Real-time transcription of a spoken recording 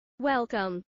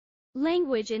Welcome,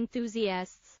 language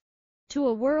enthusiasts, to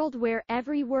a world where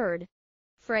every word,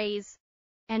 phrase,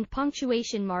 and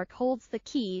punctuation mark holds the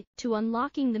key to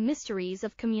unlocking the mysteries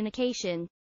of communication.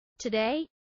 Today,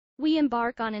 we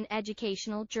embark on an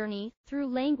educational journey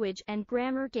through language and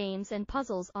grammar games and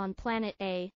puzzles on Planet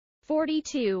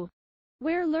A42,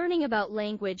 where learning about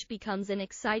language becomes an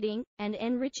exciting and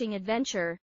enriching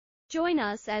adventure. Join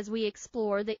us as we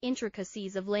explore the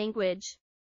intricacies of language,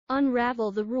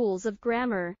 unravel the rules of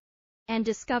grammar, and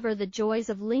discover the joys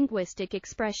of linguistic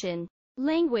expression.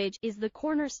 Language is the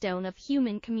cornerstone of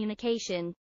human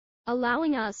communication,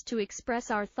 allowing us to express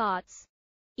our thoughts,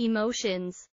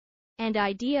 emotions, and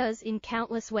ideas in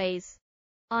countless ways.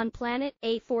 On Planet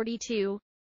A42,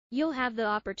 you'll have the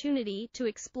opportunity to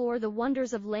explore the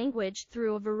wonders of language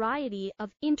through a variety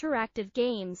of interactive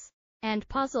games and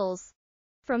puzzles,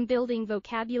 from building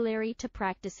vocabulary to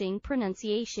practicing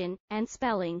pronunciation and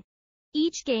spelling.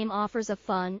 Each game offers a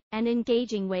fun and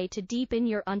engaging way to deepen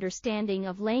your understanding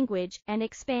of language and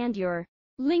expand your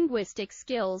linguistic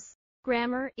skills.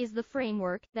 Grammar is the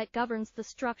framework that governs the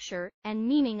structure and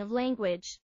meaning of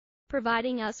language,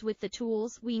 providing us with the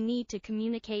tools we need to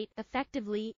communicate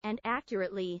effectively and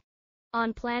accurately.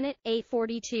 On Planet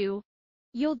A42,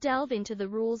 you'll delve into the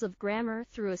rules of grammar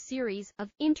through a series of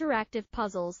interactive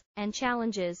puzzles and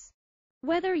challenges.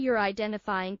 Whether you're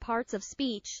identifying parts of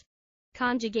speech,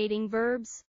 conjugating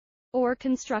verbs, or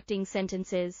constructing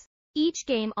sentences, each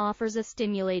game offers a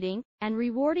stimulating and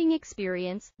rewarding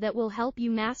experience that will help you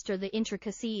master the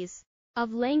intricacies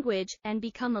of language and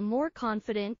become a more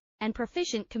confident and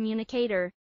proficient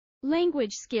communicator.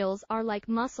 Language skills are like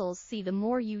muscles. See, the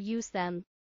more you use them,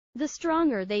 the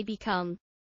stronger they become.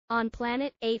 On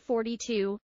Planet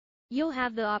A42, you'll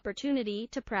have the opportunity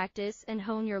to practice and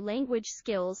hone your language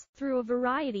skills through a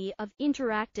variety of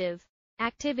interactive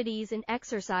activities and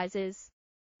exercises.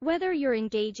 Whether you're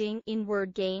engaging in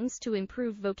word games to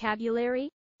improve vocabulary,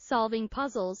 solving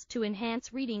puzzles to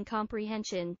enhance reading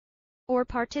comprehension, or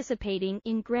participating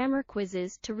in grammar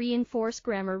quizzes to reinforce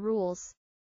grammar rules,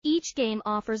 each game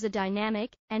offers a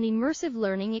dynamic and immersive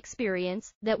learning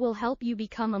experience that will help you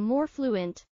become a more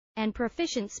fluent and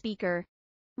proficient speaker,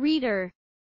 reader,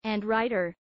 and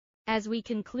writer. As we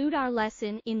conclude our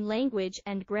lesson in language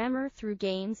and grammar through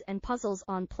games and puzzles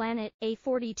on Planet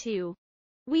A42,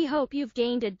 we hope you've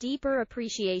gained a deeper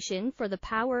appreciation for the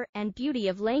power and beauty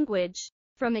of language.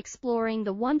 From exploring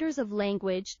the wonders of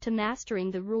language to mastering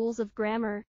the rules of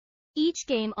grammar, each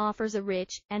game offers a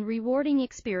rich and rewarding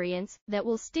experience that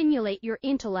will stimulate your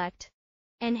intellect,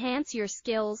 enhance your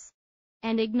skills,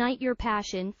 and ignite your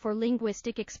passion for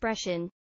linguistic expression.